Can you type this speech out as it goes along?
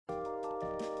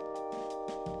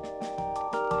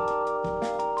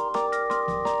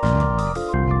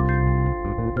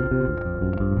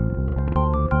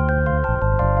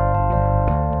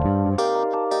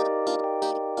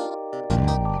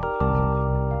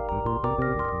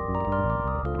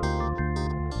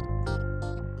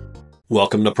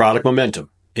Welcome to Product Momentum,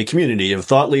 a community of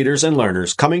thought leaders and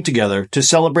learners coming together to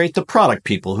celebrate the product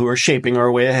people who are shaping our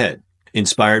way ahead.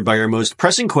 Inspired by our most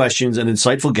pressing questions and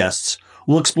insightful guests,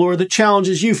 we'll explore the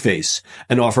challenges you face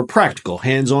and offer practical,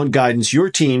 hands-on guidance your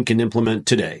team can implement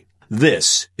today.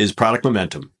 This is Product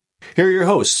Momentum. Here are your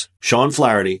hosts, Sean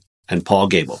Flaherty and Paul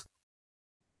Gebel.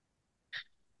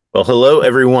 Well, hello,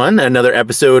 everyone. Another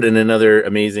episode and another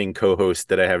amazing co-host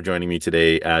that I have joining me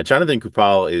today. Jonathan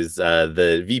Coupal is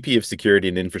the VP of Security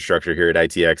and Infrastructure here at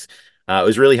ITX. I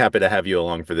was really happy to have you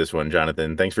along for this one,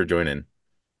 Jonathan. Thanks for joining.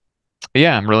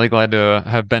 Yeah, I'm really glad to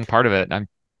have been part of it. I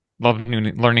love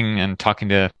learning and talking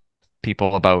to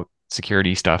people about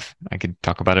security stuff. I could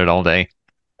talk about it all day.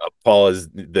 Paul is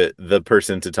the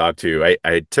person to talk to.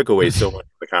 I took away so much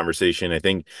of the conversation. I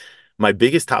think my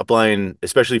biggest top line,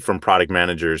 especially from product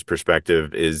managers'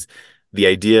 perspective, is the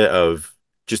idea of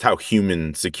just how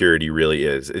human security really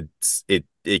is.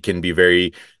 It can be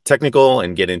very technical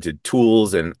and get into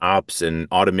tools and ops and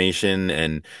automation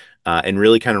and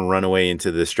really kind of run away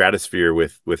into the stratosphere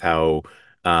with how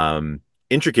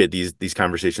intricate these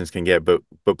conversations can get. But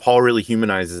Paul really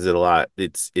humanizes it a lot.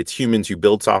 It's humans who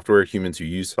build software, humans who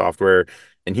use software,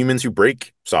 and humans who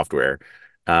break software.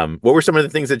 What were some of the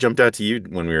things that jumped out to you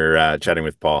when we were chatting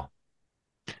with Paul?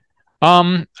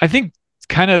 I think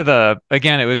kind of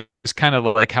it was kind of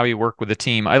like how you work with a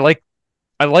team. I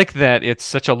like that it's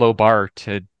such a low bar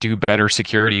to do better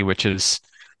security, which is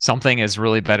something is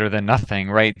really better than nothing,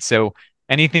 right? So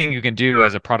anything you can do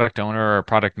as a product owner or a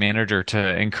product manager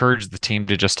to encourage the team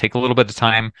to just take a little bit of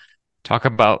time, talk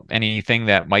about anything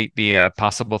that might be a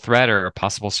possible threat or a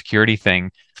possible security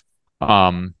thing,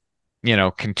 can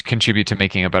contribute to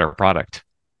making a better product.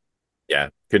 Yeah,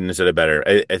 couldn't have said it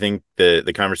better. I think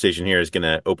the conversation here is going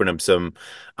to open up some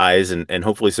eyes and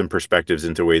hopefully some perspectives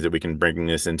into ways that we can bring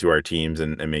this into our teams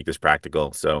and make this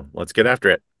practical. So let's get after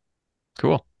it.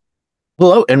 Cool.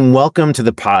 Hello and welcome to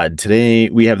the pod. Today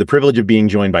we have the privilege of being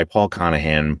joined by Paul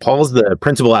Connaghan. Paul's the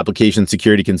principal application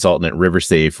security consultant at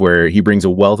RiverSafe, where he brings a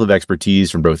wealth of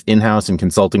expertise from both in-house and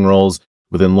consulting roles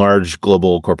within large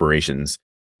global corporations.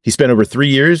 He spent over 3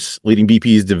 years leading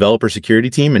BP's developer security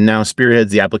team and now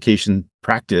spearheads the application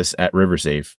practice at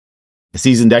RiverSafe. A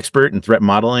seasoned expert in threat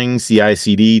modeling,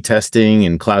 CI/CD testing,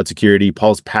 and cloud security,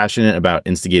 Paul's passionate about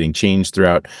instigating change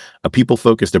throughout a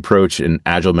people-focused approach and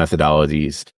agile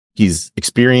methodologies. He's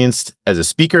experienced as a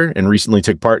speaker and recently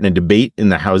took part in a debate in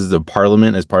the Houses of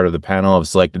Parliament as part of the panel of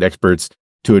selected experts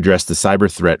to address the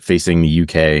cyber threat facing the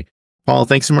UK. Paul,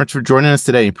 thanks so much for joining us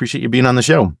today. Appreciate you being on the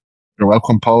show. You're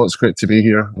welcome, Paul. It's great to be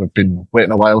here. We've been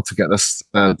waiting a while to get this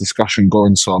discussion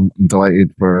going, so I'm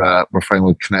delighted we're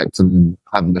finally connecting and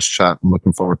having this chat. I'm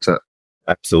looking forward to it.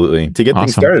 Absolutely. To get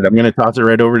things started, I'm going to toss it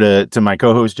right over to my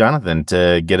co-host, Jonathan,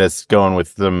 to get us going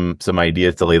with some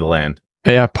ideas to lay the land.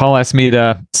 Yeah, Paul asked me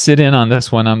to sit in on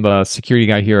this one. I'm the security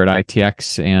guy here at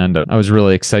ITX, and I was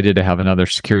really excited to have another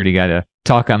security guy to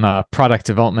talk on the product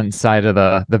development side of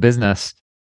the business.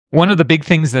 One of the big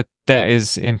things that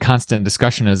is in constant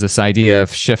discussion is this idea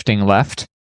of shifting left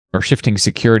or shifting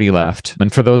security left.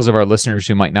 And for those of our listeners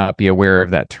who might not be aware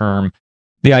of that term,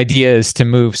 the idea is to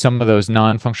move some of those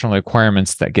non-functional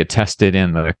requirements that get tested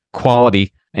in the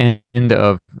quality end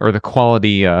of, or the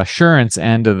quality assurance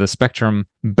end of the spectrum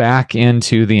back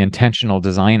into the intentional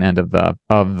design end of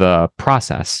the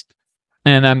process.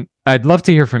 And I'd love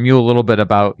to hear from you a little bit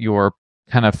about your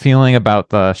kind of feeling about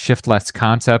the shift left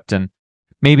concept and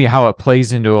maybe how it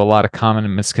plays into a lot of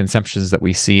common misconceptions that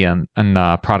we see in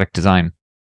product design.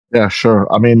 Yeah, sure.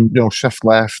 I mean, shift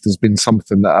left has been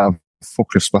something that I've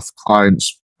focused with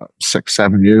clients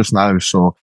 6-7 years now.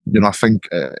 So, I think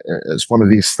it's one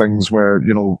of these things where,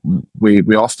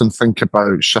 we often think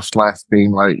about shift left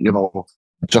being like,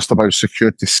 just about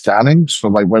security scanning. So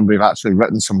like when we've actually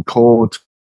written some code,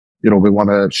 we want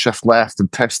to shift left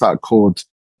and test that code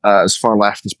as far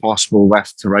left as possible,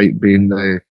 left to right being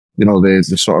the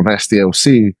sort of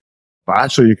SDLC, but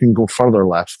actually you can go further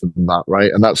left than that,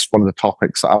 right? And that's one of the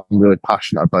topics that I'm really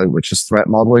passionate about, which is threat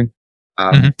modeling.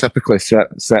 Typically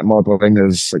threat modeling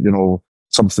is,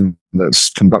 something that's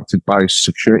conducted by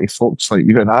security folks like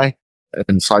you and I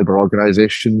in cyber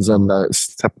organizations. And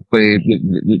it's typically,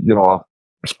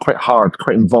 it's quite hard,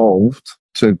 quite involved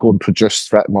to go and produce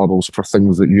threat models for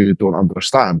things that you don't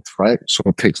understand, right? So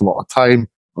it takes a lot of time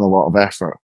and a lot of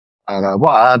effort. And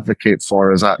what I advocate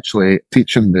for is actually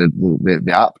teaching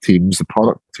the app teams, the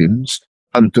product teams,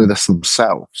 how to do this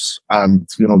themselves. And,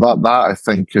 that I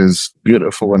think is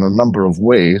beautiful in a number of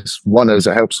ways. One is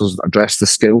it helps us address the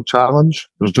scale challenge.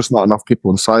 There's just not enough people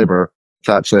in cyber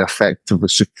to actually effectively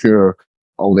secure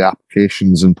all the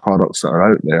applications and products that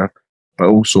are out there. but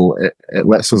also it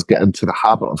lets us get into the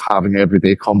habit of having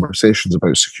everyday conversations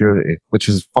about security, which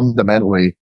is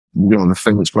fundamentally, the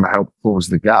thing that's going to help close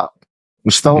the gap.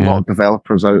 There's still a lot of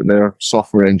developers out there,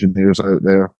 software engineers out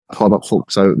there, product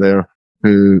folks out there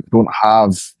who don't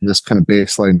have this kind of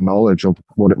baseline knowledge of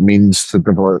what it means to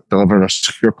deliver a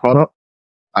secure product.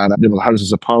 And, the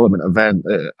Houses of Parliament event,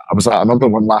 I was at another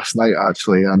one last night,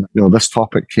 actually, and, this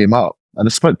topic came up. And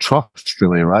it's about trust,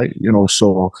 really, right?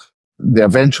 So the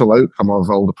eventual outcome of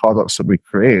all the products that we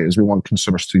create is we want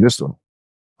consumers to use them,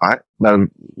 right? Now,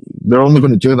 they're only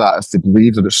going to do that if they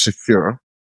believe that it's secure.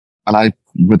 And I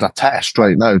would attest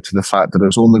right now to the fact that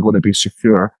it's only going to be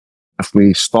secure if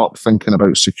we stop thinking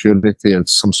about security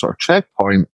as some sort of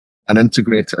checkpoint and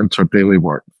integrate it into our daily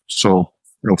work. So,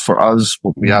 for us,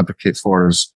 what we advocate for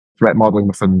is threat modeling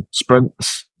within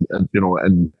sprints, and,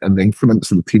 and the increments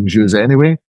that the teams use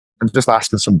anyway, and just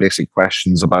asking some basic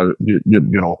questions about,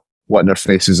 what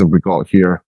interfaces have we got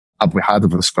here? Have we had a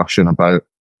discussion about,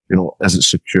 is it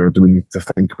secure? Do we need to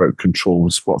think about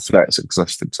controls? What threats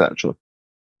exist, etc.?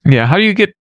 Yeah. How do you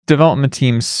get development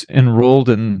teams enrolled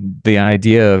in the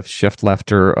idea of shift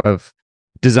left or of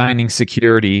designing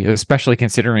security, especially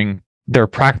considering their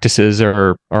practices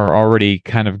are already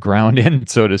kind of ground in,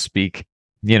 so to speak?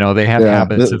 They have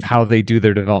habits of how they do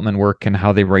their development work and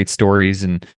how they write stories.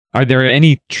 And are there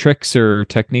any tricks or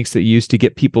techniques that you use to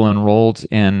get people enrolled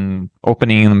and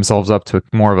opening themselves up to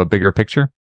more of a bigger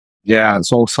picture? Yeah,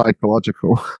 it's all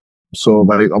psychological. So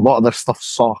like a lot of this stuff's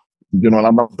soft. And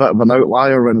I'm a bit of an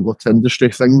outlier when I go to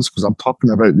industry things because I'm talking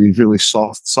about these really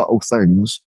soft, subtle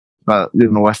things. But,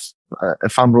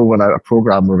 if I'm rolling out a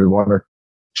program where we want to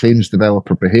change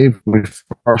developer behavior, we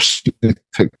first need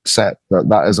to accept that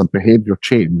that is a behavior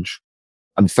change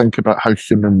and think about how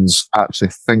humans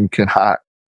actually think and act.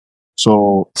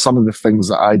 So some of the things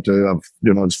that I do,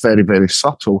 it's very, very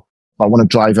subtle. I want to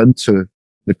drive into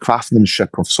the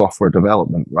craftsmanship of software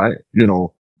development, right?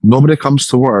 Nobody comes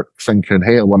to work thinking,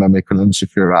 hey, I want to make an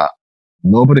insecure app.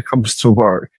 Nobody comes to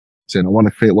work saying, I want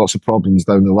to create lots of problems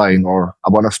down the line, or I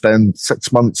want to spend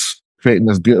 6 months creating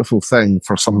this beautiful thing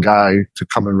for some guy to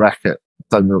come and wreck it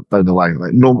down the line.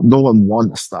 Like no one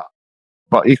wants that.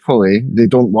 But equally, they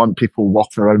don't want people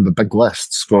walking around with big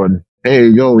lists going, hey,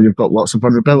 you've got lots of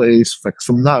vulnerabilities, fix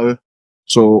them now.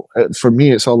 So for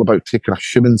me, it's all about taking a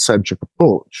human-centric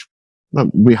approach.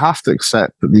 Now, we have to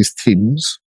accept that these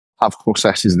teams have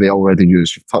processes they already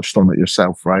use. You've touched on it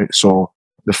yourself, right? So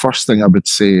the first thing I would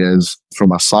say is,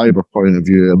 from a cyber point of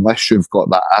view, unless you've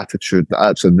got that attitude that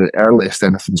actually the earliest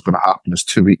anything's going to happen is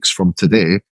 2 weeks from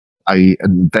today, i.e.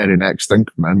 in the very next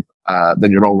increment,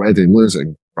 then you're already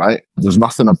losing, right? There's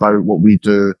nothing about what we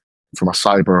do from a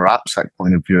cyber or AppSec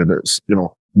point of view that's,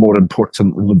 more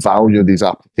important than the value these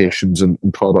applications and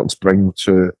products bring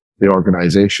to the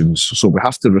organizations. So we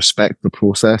have to respect the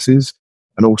processes.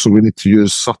 And also we need to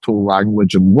use subtle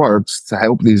language and words to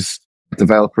help these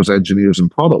developers, engineers,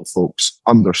 and product folks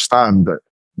understand that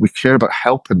we care about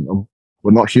helping them.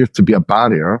 We're not here to be a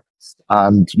barrier.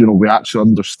 And, we actually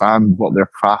understand what their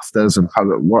craft is and how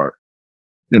it works.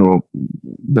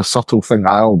 The subtle thing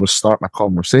I always start my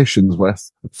conversations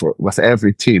with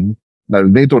every team. Now,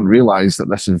 they don't realize that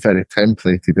this is very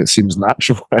templated. It seems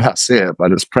natural when I say it,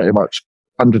 but it's pretty much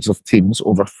hundreds of teams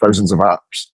over thousands of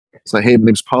apps. It's like, hey, my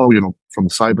name's Paul, from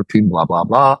the cyber team, blah, blah,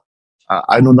 blah.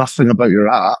 I know nothing about your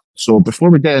app. So before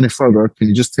we get any further, can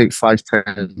you just take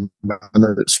 5-10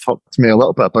 minutes, talk to me a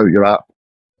little bit about your app,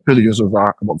 who the users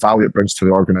are, and what value it brings to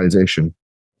the organization?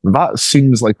 That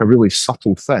seems like a really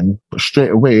subtle thing, but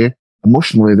straight away,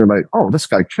 emotionally, they're like, oh, this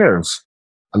guy cares.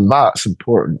 And that's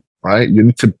important, right? You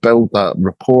need to build that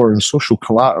rapport and social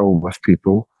collateral with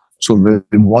people so that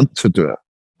they want to do it,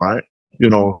 right?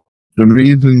 The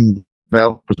reason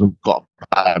developers have got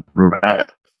bad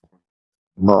rep,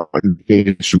 not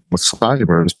engaged with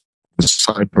cyber, is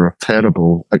cyber are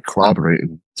terrible at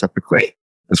collaborating, typically.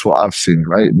 It's what I've seen,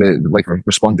 right? They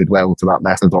responded well to that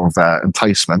method of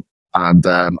enticement. And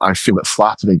I feel that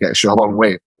flattery gets you a long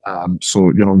way.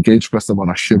 So, engage with them on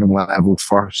a human level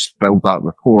first, build that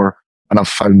rapport. And I've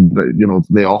found that,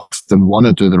 they often want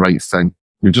to do the right thing.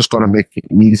 You've just got to make it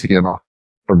easy enough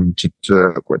for them to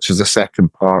do it, which is the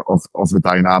second part of the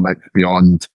dynamic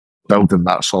beyond building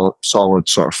that solid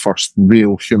sort of first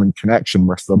real human connection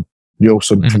with them. You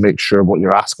also need to make sure what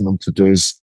you're asking them to do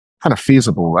is kind of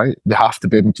feasible, right? They have to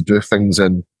be able to do things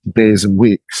in days and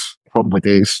weeks, probably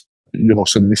days,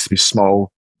 so it needs to be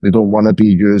small. They don't want to be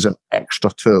using extra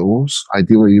tools.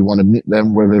 Ideally, you want to meet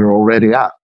them where they're already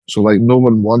at. So no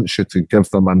one wants you to give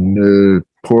them a new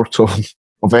portal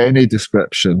of any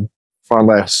description, far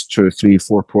less 2, 3,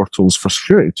 4 portals for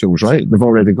security tools, right? They've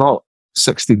already got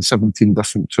 16, 17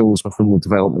 different tools within the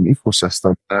development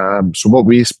ecosystem. So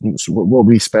what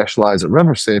we specialize at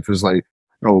RiverSafe is like,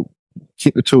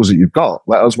 keep the tools that you've got.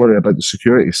 Let us worry about the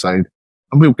security side,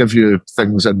 and we'll give you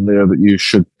things in there that you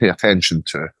should pay attention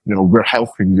to. We're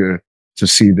helping you to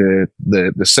see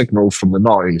the signal from the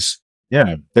noise.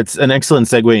 Yeah, that's an excellent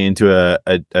segue into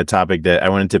a topic that I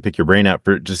wanted to pick your brain out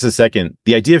for just a second.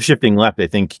 The idea of shifting left, I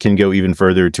think, can go even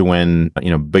further to when,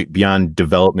 beyond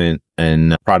development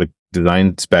and product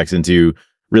design specs into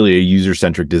really a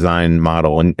user-centric design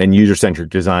model, and user-centric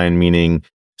design meaning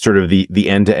sort of the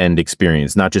end-to-end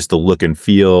experience, not just the look and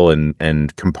feel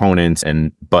and components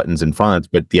and buttons and fonts,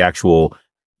 but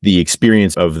the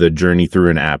experience of the journey through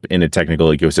an app in a technical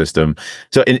ecosystem.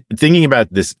 So in thinking about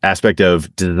this aspect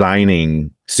of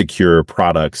designing secure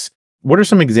products, what are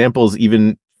some examples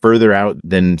even further out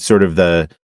than sort of the,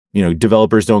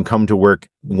 developers don't come to work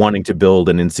wanting to build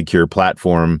an insecure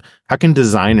platform? How can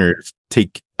designers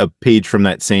take a page from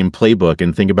that same playbook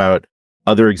and think about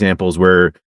other examples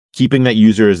where keeping that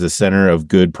user as the center of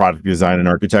good product design and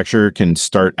architecture can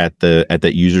start at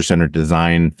that user-centered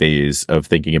design phase of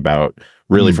thinking about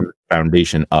really from the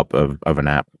foundation up of an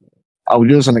app? I'll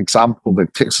use an example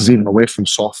that takes us even away from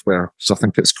software, so I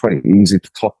think it's quite easy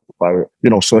to talk about.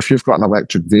 So if you've got an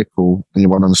electric vehicle and you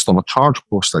want to install a charge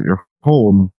post at your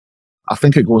home, I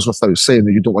think it goes without saying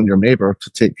that you don't want your neighbor to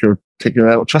take your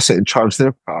electricity and charge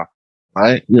their car,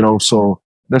 right? So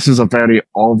this is a very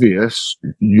obvious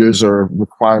user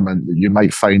requirement that you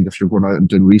might find if you're going out and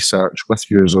doing research with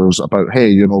users about,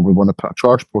 hey, we want to put a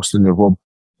charge post in your home.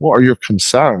 What are your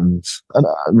concerns? And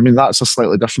I mean, that's a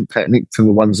slightly different technique to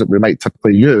the ones that we might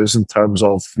typically use in terms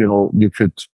of, you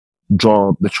could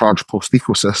draw the charge post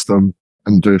ecosystem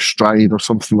and do stride or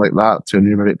something like that to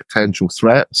enumerate potential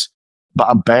threats. But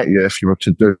I bet you if you were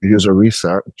to do user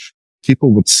research,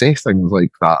 people would say things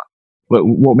like that.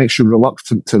 What makes you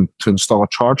reluctant to install a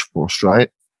charge post, right?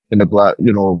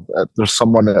 There's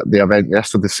someone at the event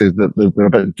yesterday said that they're a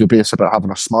bit dubious about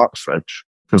having a smart fridge.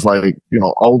 Because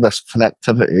all this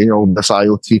connectivity, all this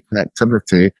IoT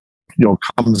connectivity,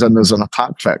 comes in as an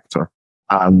attack vector.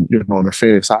 And,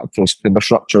 nefarious actors can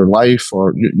disrupt your life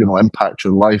or, impact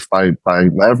your life by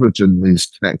leveraging these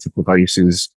connected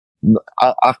devices.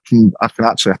 I can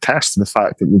actually attest to the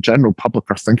fact that the general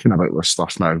public are thinking about this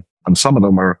stuff now. And some of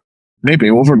them are maybe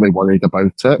overly worried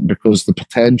about it because the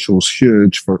potential's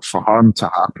huge for harm to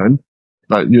happen.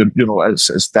 But,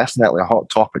 it's definitely a hot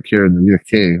topic here in the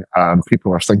UK.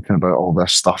 People are thinking about all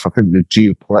this stuff. I think the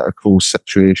geopolitical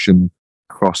situation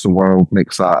across the world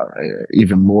makes that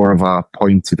even more of a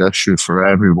pointed issue for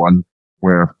everyone,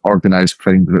 where organized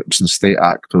crime groups and state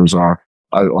actors are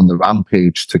out on the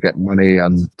rampage to get money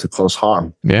and to cause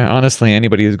harm. Yeah, honestly,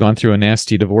 anybody who's gone through a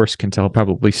nasty divorce can tell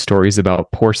probably stories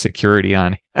about poor security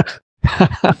on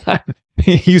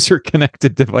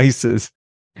user-connected devices,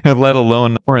 let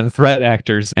alone foreign threat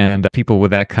actors and people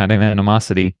with that kind of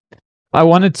animosity. I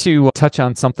wanted to touch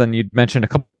on something you'd mentioned a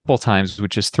couple times,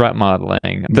 which is threat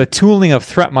modeling. The tooling of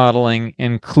threat modeling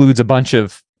includes a bunch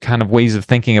of kind of ways of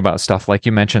thinking about stuff. Like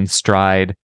you mentioned,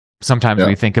 stride. Sometimes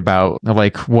we think about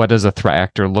what does a threat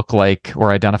actor look like,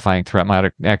 or identifying threat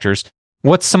actors.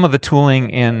 What's some of the tooling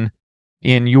in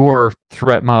your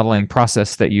threat modeling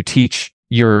process that you teach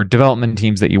your development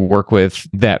teams that you work with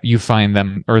that you find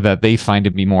them, or that they find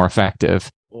to be more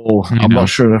effective? I'm not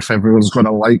sure if everyone's going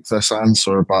to like this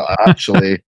answer, but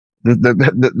actually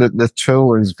the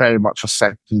tool is very much a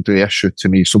secondary issue to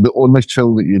me. So the only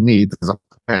tool that you need is a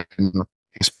pen,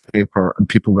 piece of paper, and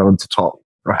people willing to talk,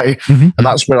 right? Mm-hmm. And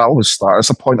that's where I always start. It's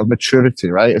a point of maturity,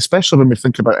 right? Especially when we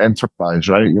think about enterprise,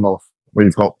 right? Where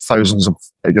you've got thousands of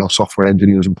software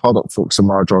engineers and product folks in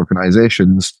large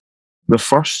organizations. The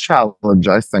first challenge,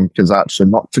 I think, is actually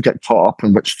not to get caught up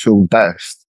in which tool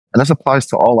best. And this applies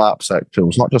to all AppSec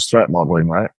tools, not just threat modeling,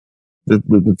 right?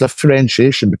 The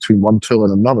differentiation between one tool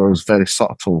and another is very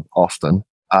subtle often.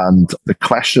 And the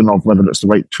question of whether it's the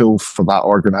right tool for that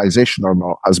organization or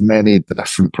not has many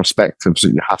different perspectives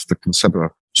that you have to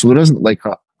consider. So there isn't like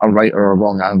a right or a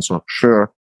wrong answer.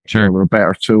 Sure. There are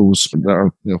better tools that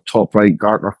are, top right,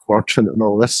 Gartner quadrant and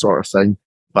all this sort of thing.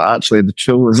 But actually the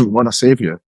tool isn't going to save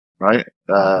you, right?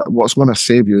 What's going to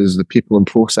save you is the people and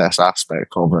process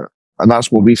aspect of it. And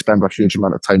that's what we spend a huge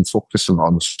amount of time focusing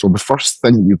on. So the first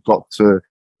thing you've got to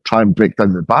try and break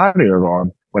down the barrier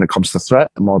on when it comes to threat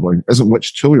modeling isn't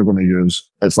which tool you're going to use.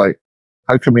 It's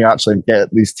how can we actually get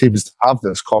these teams to have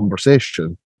this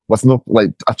conversation with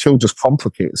a tool just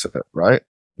complicates it, right?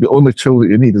 The only tool that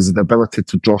you need is the ability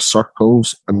to draw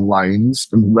circles and lines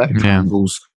and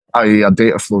rectangles, i.e. a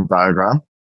data flow diagram,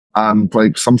 and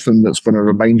something that's going to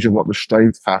remind you what the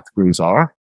stride categories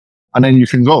are. And then you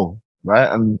can go.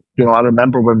 right? And, I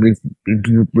remember when we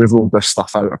rolled this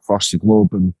stuff out across the globe,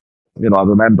 and, I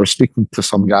remember speaking to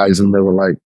some guys and they were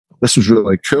like, this was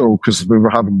really cool because we were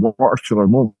having water cooler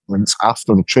moments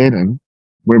after the training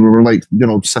where we were like,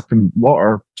 sipping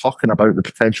water, talking about the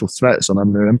potential threats on a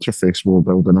new interface we were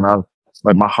building.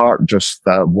 And my heart just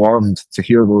warmed to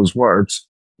hear those words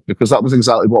because that was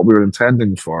exactly what we were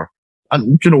intending for.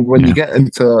 And, when you get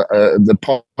into the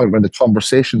point when the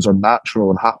conversations are natural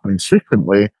and happening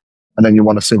frequently, and then you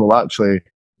want to say, well, actually,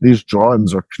 these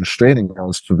drawings are constraining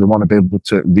us because we want to be able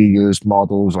to reuse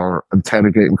models or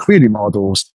interrogate and query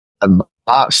models. And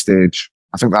that stage,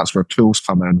 I think that's where tools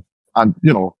come in. And,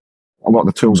 a lot of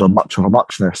the tools are much of a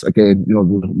muchness. Again,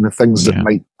 the things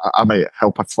that I might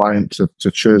help a client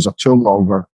to choose a tool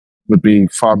over would be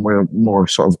far more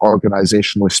sort of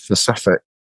organizationally specific.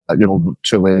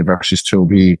 Tool A versus Tool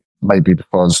B might be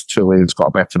because Tool A's got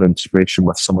a better integration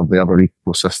with some of the other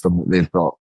ecosystem that they've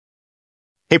got.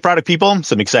 Hey, product people,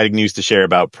 some exciting news to share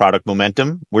about Product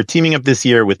Momentum. We're teaming up this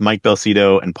year with Mike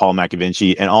Belcito and Paul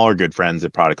McAvinci and all our good friends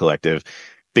at Product Collective,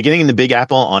 beginning in the Big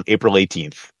Apple on April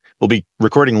 18th. We'll be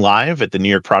recording live at the New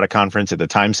York Product Conference at the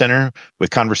Time Center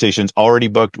with conversations already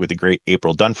booked with the great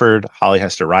April Dunford, Holly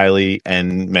Hester Riley,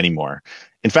 and many more.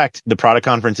 In fact, the Product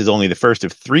Conference is only the first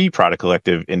of 3 Product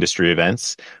Collective industry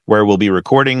events where we'll be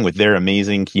recording with their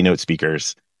amazing keynote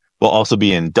speakers. We'll also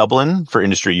be in Dublin for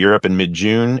Industry Europe in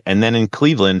mid-June, and then in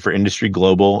Cleveland for Industry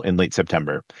Global in late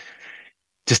September.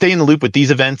 To stay in the loop with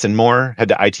these events and more, head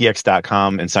to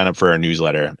itx.com and sign up for our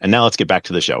newsletter. And now let's get back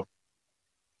to the show.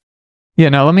 Yeah,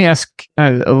 now let me ask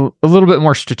a little bit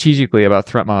more strategically about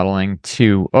threat modeling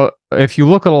too. If you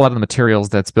look at a lot of the materials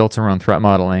that's built around threat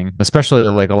modeling, especially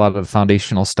like a lot of the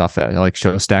foundational stuff that like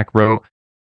Showstack wrote,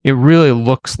 it really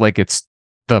looks like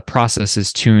the process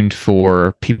is tuned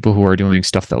for people who are doing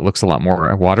stuff that looks a lot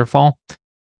more waterfall.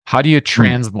 How do you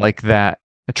translate that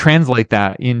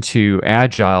into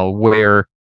Agile, where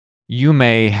you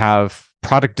may have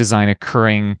product design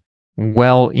occurring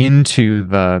well into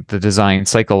the design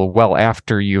cycle, well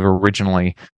after you've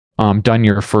originally done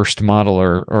your first model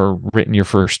or written your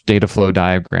first data flow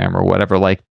diagram or whatever?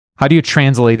 Like, how do you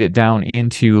translate it down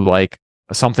into like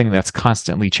something that's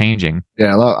constantly changing?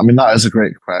 Yeah, that is a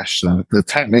great question. The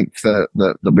technique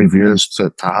that we've used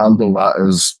to handle that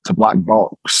is to black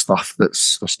box stuff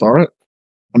that's historic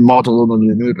and model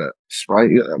only new bits, right?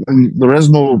 I mean, there is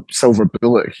no silver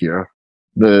bullet here.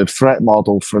 The threat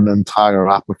model for an entire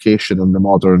application in the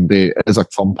modern day is a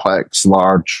complex,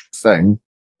 large thing.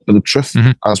 But the truth,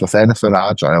 as with anything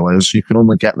agile, is you can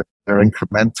only get there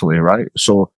incrementally, right?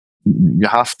 So you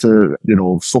have to,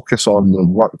 focus on the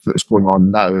work that's going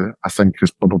on now, I think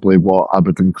is probably what I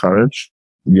would encourage.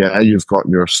 Yeah, you've got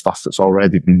your stuff that's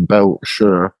already been built,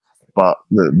 sure. But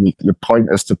the point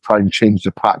is to try and change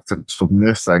the practice of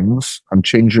new things and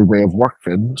change your way of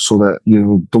working so that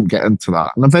you don't get into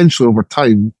that. And eventually over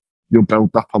time, you'll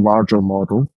build up a larger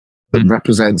model that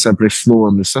represents every flow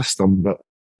in the system. But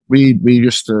we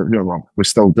used to, we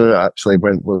still do it actually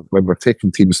when we're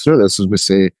taking teams through this, as we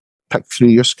say, pick 3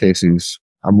 use cases.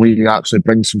 And we actually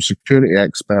bring some security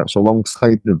experts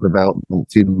alongside the development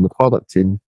team and the product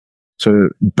team to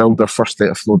build their first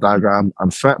data flow diagram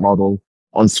and threat model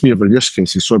on 3 of their use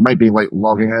cases. So it might be like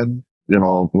logging in,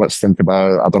 let's think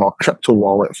about, I don't know, a crypto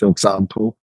wallet, for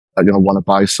example. Want to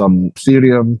buy some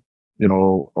Ethereum,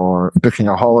 or booking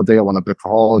a holiday. I want to book a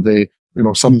holiday,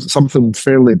 something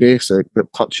fairly basic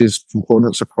that touches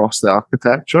components across the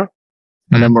architecture.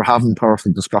 And then we're having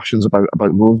powerful discussions about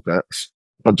those bits.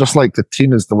 But just like the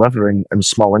team is delivering in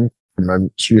small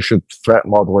increments, you should threat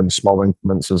model in small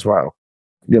increments as well.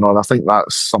 And I think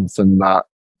that's something that,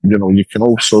 you can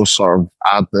also sort of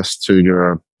add this to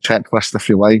your checklist, if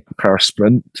you like, per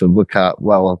sprint to look at,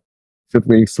 well, should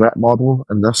we threat model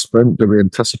in this sprint? Do we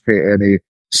anticipate any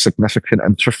significant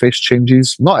interface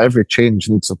changes? Not every change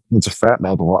needs a threat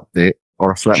model update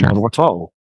or a threat model at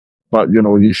all. But,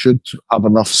 you should have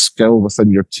enough skill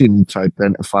within your team to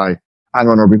identify, hang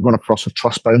on, are we going to cross a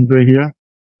trust boundary here?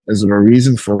 Is there a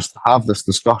reason for us to have this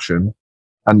discussion?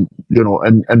 And,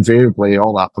 invariably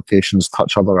all applications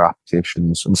touch other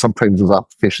applications. And sometimes those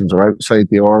applications are outside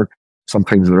the org.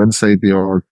 Sometimes they're inside the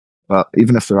org. But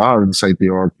even if they are inside the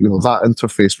org, that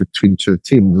interface between 2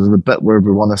 teams is the bit where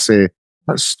we want to say,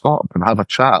 let's stop and have a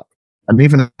chat. And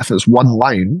even if it's one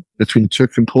line between 2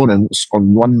 components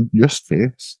on one use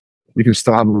case, you can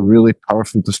still have a really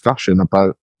powerful discussion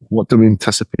about what do we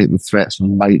anticipate the threats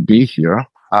might be here.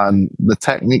 And the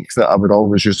technique that I would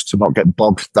always use to not get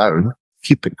bogged down,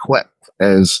 keep it quick,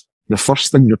 is the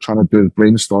first thing you're trying to do is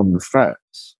brainstorm the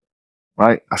threats,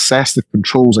 right? Assess the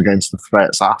controls against the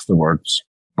threats afterwards.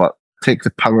 But take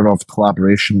the power of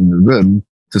collaboration in the room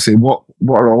to say, what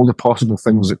are all the possible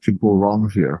things that could go wrong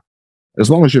here? As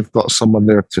long as you've got someone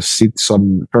there to seed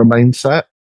some per mindset,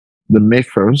 the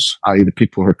makers, i.e. the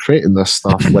people who are creating this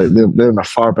stuff, like they're in a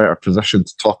far better position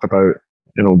to talk about,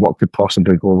 what could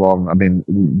possibly go wrong. I mean,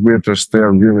 we're just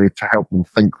there really to help them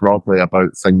think broadly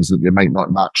about things that they might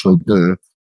not naturally do.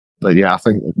 But yeah, I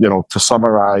think, to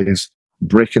summarize,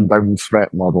 breaking down the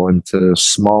threat model into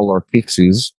smaller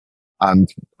pieces.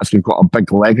 And if you've got a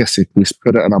big legacy piece,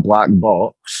 put it in a black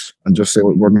box and just say,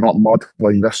 look, we're not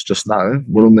modeling this just now.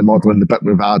 We're only modeling the bit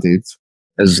we've added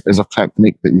is a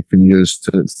technique that you can use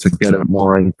to get it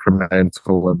more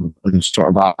incremental and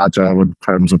sort of agile in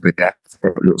terms of the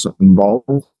effort that's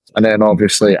involved. And then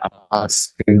obviously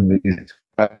asking these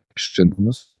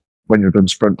questions when you're doing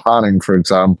sprint planning, for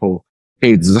example,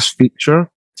 hey, does this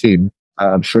feature team?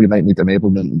 I'm sure you might need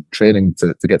enablement and training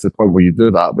to get to the point where you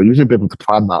do that, but usually be able to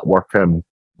plan that work in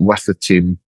with the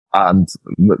team. And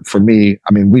for me,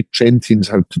 I mean, we train teams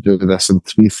how to do this in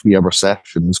 3-hour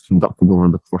sessions conducted over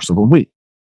the course of a week.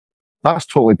 That's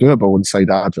totally doable inside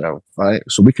Agile, right?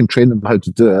 So we can train them how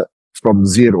to do it from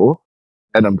zero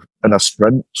in a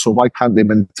sprint. So why can't they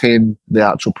maintain the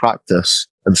actual practice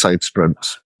inside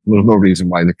sprints? There's no reason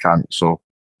why they can't. So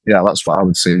yeah, that's what I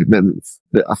would say.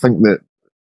 I think that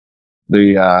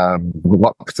the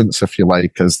reluctance, if you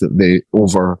like, is that they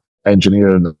over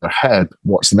engineer in their head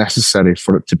what's necessary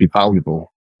for it to be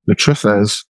valuable. The truth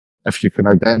is, if you can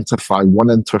identify one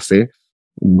interface,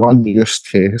 one use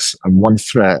case, and one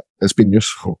threat, it's been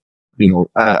useful.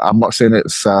 I'm not saying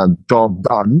it's a job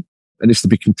done. It needs to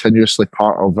be continuously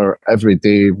part of our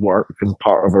everyday work and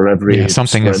part of our every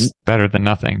something sprint. is better than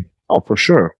nothing. Oh, for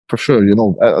sure.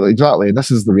 Exactly. And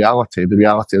this is the reality. The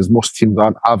reality is most teams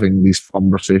aren't having these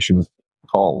conversations at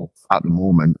all at the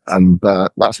moment. And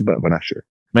that's a bit of an issue.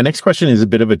 My next question is a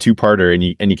bit of a two-parter,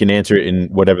 and you can answer it in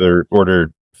whatever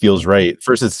order feels right.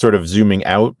 First, it's sort of zooming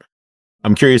out.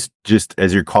 I'm curious, just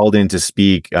as you're called in to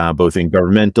speak, both in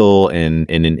governmental and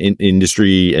in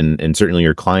industry and certainly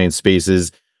your client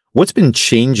spaces, what's been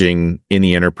changing in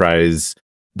the enterprise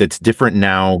that's different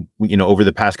now, over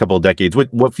the past couple of decades?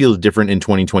 What feels different in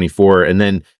 2024? And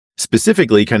then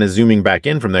specifically kind of zooming back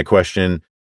in from that question,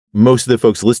 most of the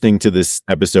folks listening to this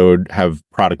episode have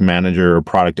product manager or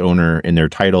product owner in their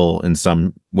title in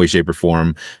some way, shape, or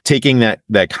form. Taking that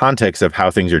context of how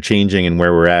things are changing and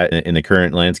where we're at in the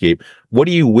current landscape, what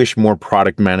do you wish more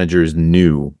product managers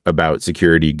knew about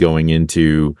security going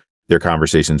into their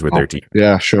conversations with their team?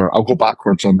 Yeah, sure. I'll go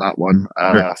backwards on that one.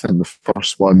 Sure. I think the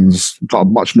first one's got a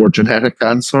much more generic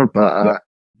answer, but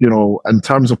in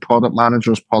terms of product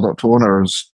managers, product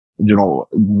owners,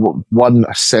 one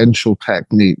essential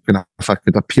technique, and if I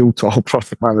could appeal to all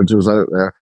product managers out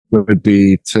there, would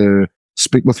be to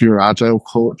speak with your agile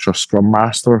coach or scrum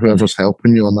master, whoever's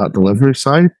helping you on that delivery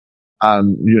side,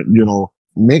 and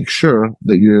make sure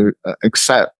that you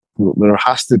accept there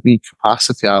has to be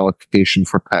capacity allocation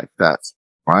for tech debt,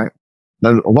 right?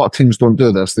 Now, a lot of teams don't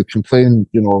do this. They complain,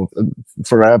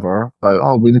 forever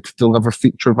about, we need to deliver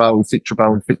feature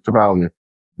value.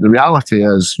 The reality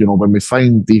is, when we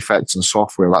find defects in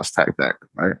software, that's tech debt,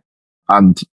 right?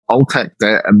 And all tech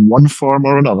debt in one form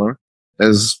or another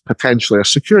is potentially a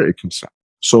security concern.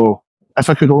 So if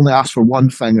I could only ask for one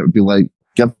thing, it would be like,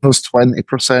 give us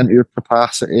 20% of your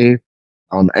capacity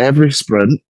on every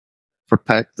sprint for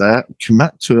tech debt,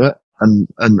 commit to it, and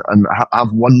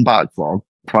have one backlog.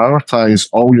 Prioritize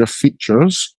all your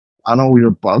features and all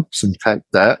your bugs and tech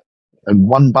debt in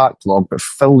one backlog, but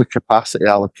fill the capacity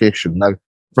allocation. Now,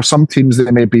 for some teams,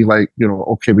 they may be like,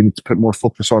 okay, we need to put more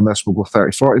focus on this. We'll go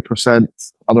 30-40%.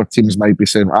 Other teams might be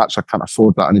saying, actually, I can't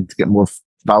afford that. I need to get more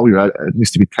value out. It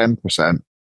needs to be 10%.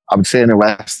 I would say any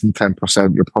less than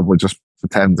 10%, you're probably just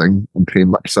pretending and paying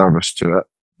lip service to it.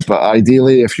 But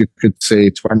ideally, if you could say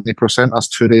 20%, that's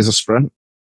 2 days a sprint.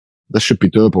 This should be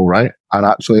doable, right? And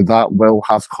actually that will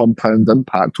have compound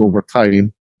impact over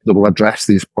time that will address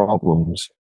these problems.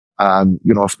 And,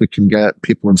 if we can get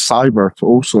people in cyber to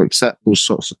also accept those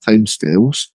sorts of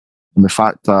timescales, and the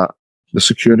fact that the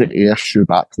security issue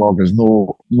backlog is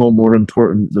no more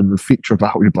important than the feature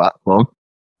value backlog,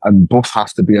 and both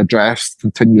has to be addressed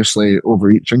continuously over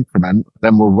each increment,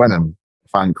 then we're winning,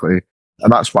 frankly.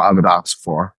 And that's what I would ask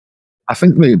for. I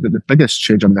think the biggest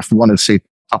change, if we want to say a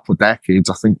couple of decades,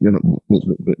 I think,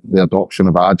 the adoption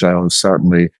of Agile is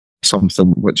certainly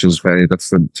something which is very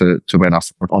different to when I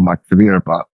started on my career.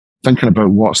 But thinking about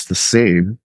what's the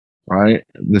same, right?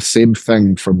 The same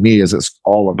thing for me is it's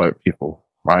all about people,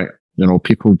 right?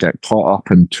 People get caught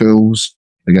up in tools,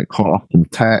 they get caught up in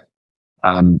tech,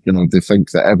 And, they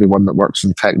think that everyone that works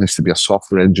in tech needs to be a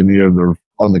software engineer. They're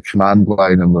on the command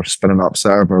line and they're spinning up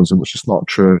servers, and it's just not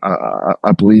true.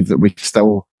 I believe that we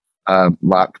still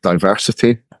lack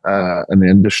diversity in the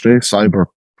industry, cyber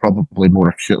probably more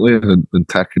acutely than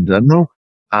tech in general.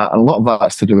 And a lot of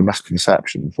that's to do with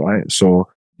misconceptions, right? So,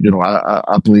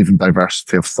 I believe in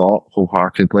diversity of thought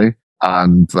wholeheartedly.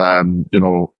 And,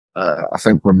 I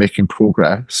think we're making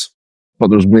progress, but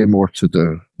there's way more to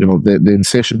do. The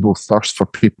insatiable thirst for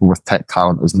people with tech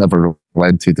talent has never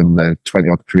relented in the 20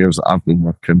 odd careers that I've been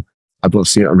working. I don't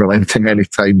see it relenting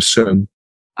anytime soon.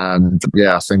 And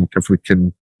I think if we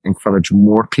can encourage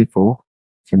more people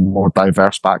from more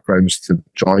diverse backgrounds to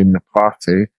join the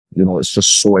party, it's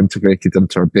just so integrated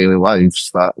into our daily lives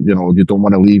that, you don't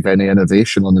want to leave any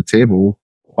innovation on the table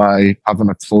by having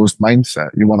a closed mindset.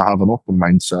 You want to have an open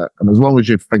mindset. And as long as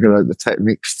you figure out the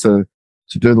techniques to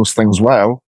do those things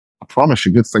well, I promise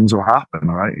you good things will happen,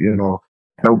 all right?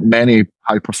 Built many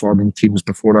high performing teams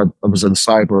before I was in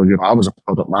cyber. I was a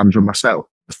product manager myself,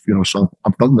 so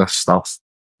I've done this stuff.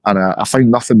 And I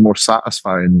find nothing more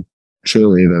satisfying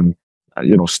truly than,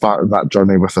 starting that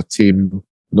journey with a team.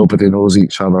 Nobody knows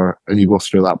each other, and you go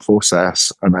through that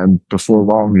process. And then before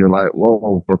long, you're like,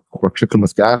 whoa, we're cooking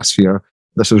with gas here.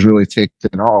 This is really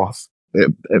taking off.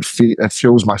 It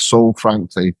fuels my soul,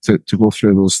 frankly, to go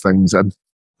through those things. And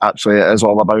actually, it is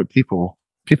all about people.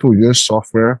 People use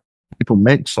software, people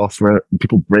make software, and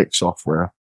people break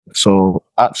software. So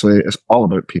actually, it's all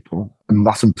about people and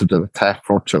nothing to do with tech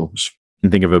or tools.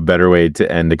 And think of a better way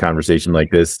to end a conversation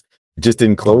like this. Just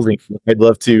in closing, I'd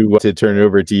love to turn it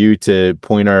over to you to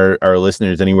point our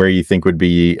listeners anywhere you think would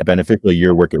be beneficial.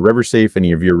 Your work at RiverSafe,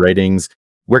 any of your writings.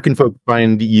 Where can folks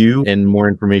find you and more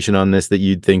information on this that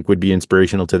you'd think would be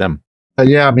inspirational to them? I'm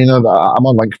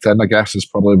on LinkedIn, I guess, is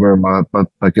probably where my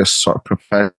biggest sort of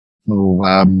professional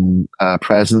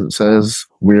presence is.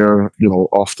 We're,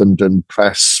 often doing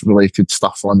press-related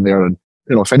stuff on there. And,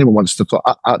 if anyone wants to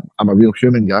talk, I'm a real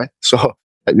human guy. So,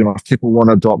 if people want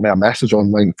to drop me a message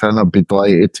on LinkedIn, I'd be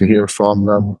delighted to hear from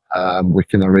them. We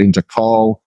can arrange a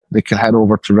call. They can head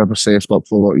over to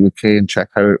riversafe.co.uk and check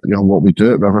out, what we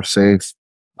do at RiverSafe.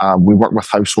 We work with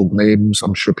household names.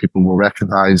 I'm sure people will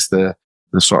recognize the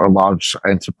sort of large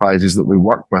enterprises that we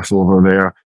work with over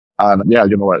there.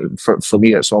 And for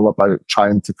me, it's all about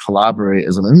trying to collaborate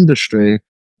as an industry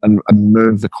and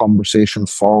move the conversation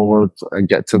forward and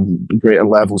get to greater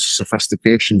levels of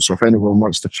sophistication. So if anyone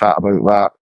wants to chat about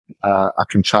that, I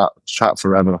can chat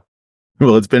forever.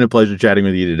 Well, it's been a pleasure chatting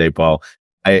with you today, Paul.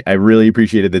 I really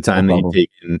appreciated the time that you've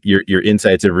taken. Your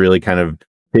insights have really kind of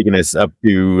taken us up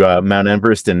to Mount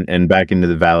Everest and back into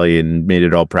the valley and made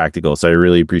it all practical. So I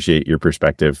really appreciate your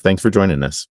perspective. Thanks for joining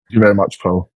us. Thank you very much,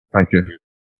 Paul. Thank you.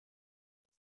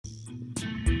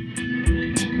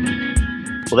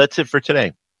 Well, that's it for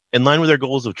today. In line with our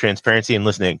goals of transparency and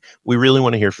listening, we really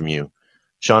want to hear from you.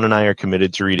 Sean and I are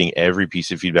committed to reading every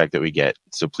piece of feedback that we get,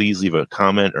 so please leave a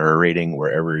comment or a rating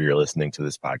wherever you're listening to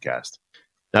this podcast.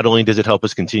 Not only does it help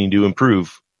us continue to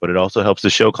improve, but it also helps the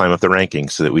show climb up the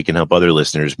rankings so that we can help other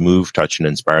listeners move, touch, and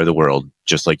inspire the world,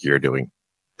 just like you're doing.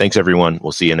 Thanks, everyone.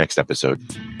 We'll see you next episode.